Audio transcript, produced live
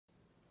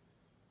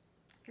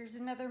Here's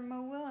another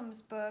Mo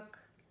Willems book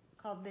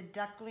called The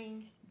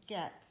Duckling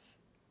Gets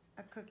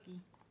a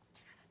Cookie.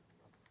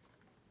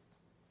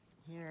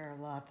 Here are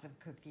lots of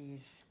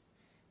cookies.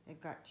 They've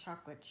got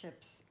chocolate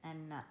chips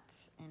and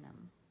nuts in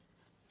them.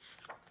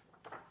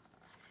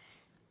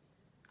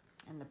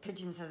 And the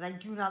pigeon says, I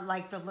do not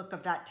like the look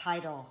of that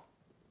title,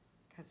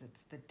 because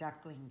it's The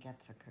Duckling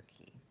Gets a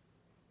Cookie,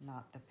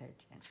 not the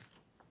pigeon.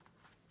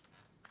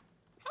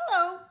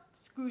 Hello,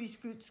 Scooty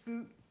Scoot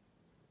Scoot.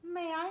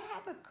 May I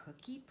have a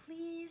cookie,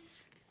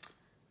 please?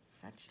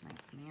 Such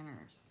nice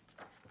manners.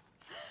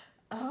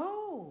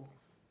 Oh,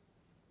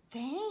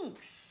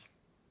 thanks.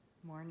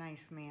 More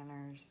nice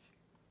manners.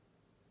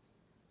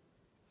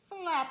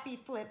 Flappy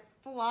Flip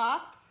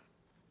Flop.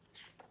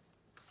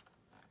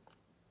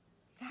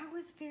 That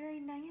was very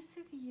nice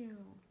of you.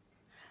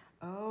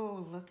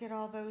 Oh, look at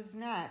all those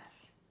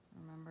nuts.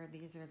 Remember,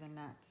 these are the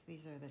nuts.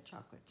 These are the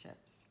chocolate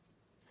chips.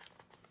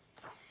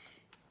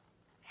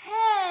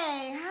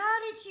 Hey, how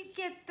did you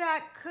get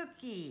that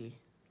cookie?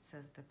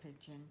 Says the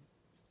pigeon.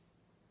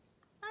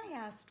 I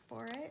asked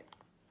for it.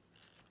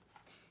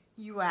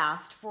 You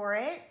asked for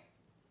it?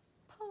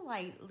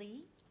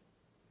 Politely.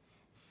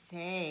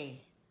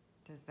 Say,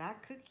 does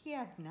that cookie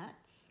have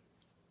nuts?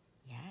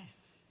 Yes.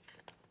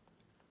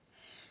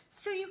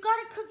 So you got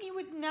a cookie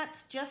with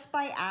nuts just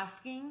by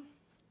asking?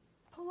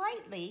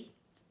 Politely.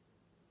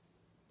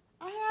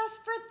 I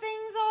ask for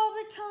things all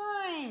the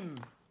time.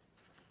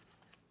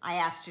 I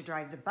ask to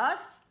drive the bus.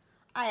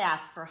 I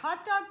ask for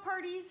hot dog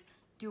parties.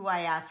 Do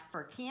I ask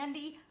for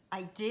candy?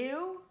 I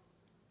do.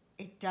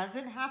 It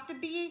doesn't have to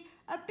be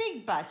a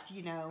big bus,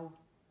 you know.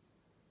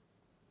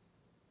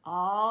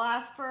 I'll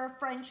ask for a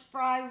French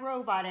fry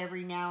robot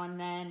every now and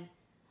then.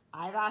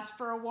 I've asked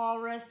for a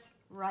walrus.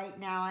 Right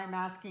now I'm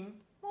asking,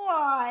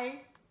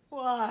 why?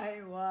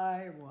 Why?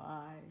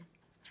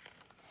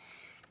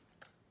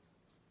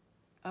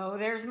 Oh,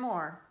 there's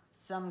more.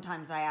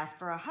 Sometimes I ask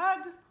for a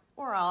hug,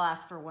 or I'll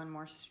ask for one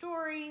more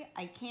story.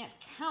 I can't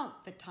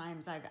count the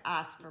times I've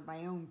asked for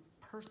my own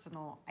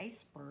personal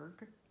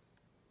iceberg.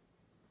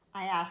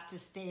 I ask to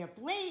stay up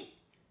late.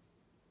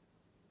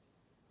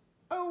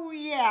 Oh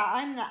yeah,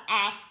 I'm the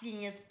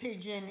askingest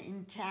pigeon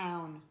in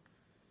town.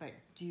 But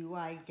do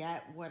I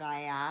get what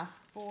I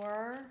ask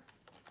for?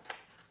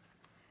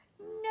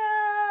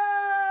 No!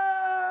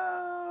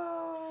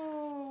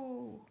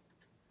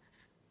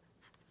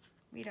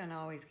 We don't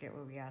always get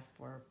what we ask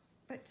for,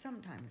 but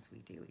sometimes we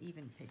do,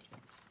 even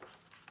pigeon.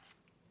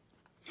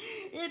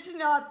 It's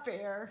not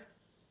fair.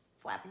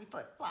 Flappy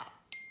Foot Flop.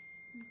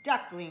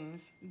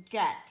 Ducklings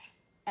get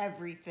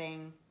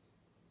everything.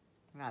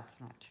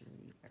 That's not true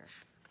either.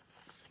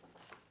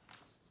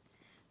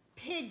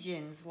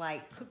 Pigeons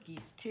like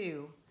cookies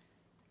too,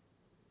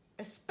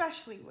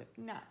 especially with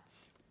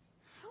nuts.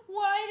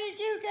 Why did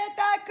you get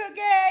that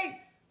cookie?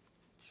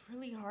 It's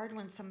really hard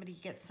when somebody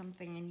gets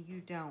something and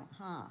you don't,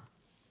 huh?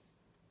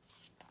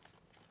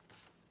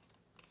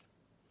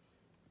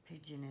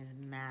 Pigeon is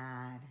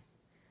mad.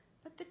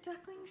 But the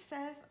duckling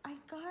says, I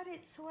got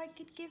it so I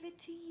could give it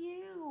to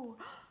you.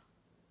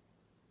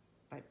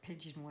 But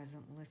Pigeon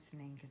wasn't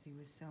listening because he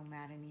was so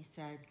mad, and he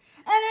said,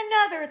 and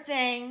another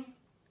thing.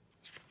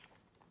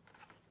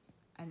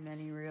 And then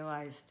he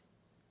realized,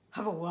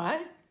 have a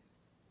what?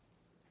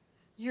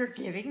 You're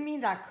giving me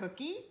that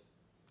cookie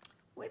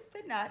with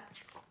the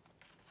nuts.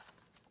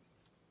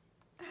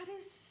 That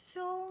is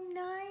so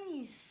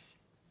nice.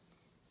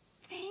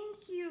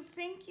 Thank you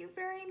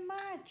very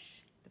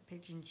much. The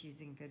pigeon's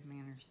using good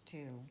manners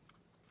too.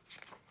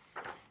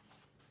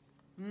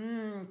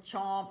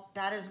 Chomp,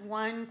 that is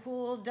one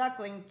cool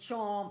duckling,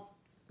 chomp.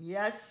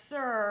 Yes,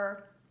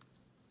 sir.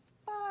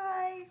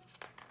 Bye.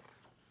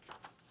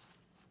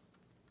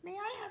 May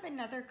I have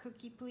another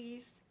cookie,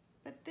 please?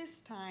 But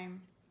this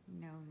time,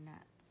 no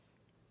nuts.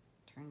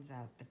 Turns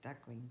out the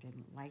duckling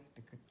didn't like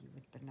the cookie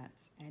with the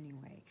nuts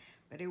anyway,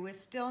 but it was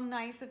still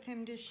nice of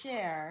him to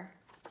share.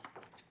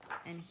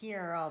 And here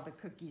are all the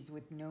cookies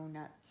with no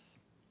nuts.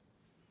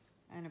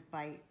 And a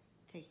bite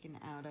taken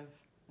out of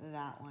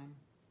that one.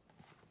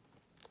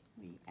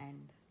 The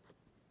end.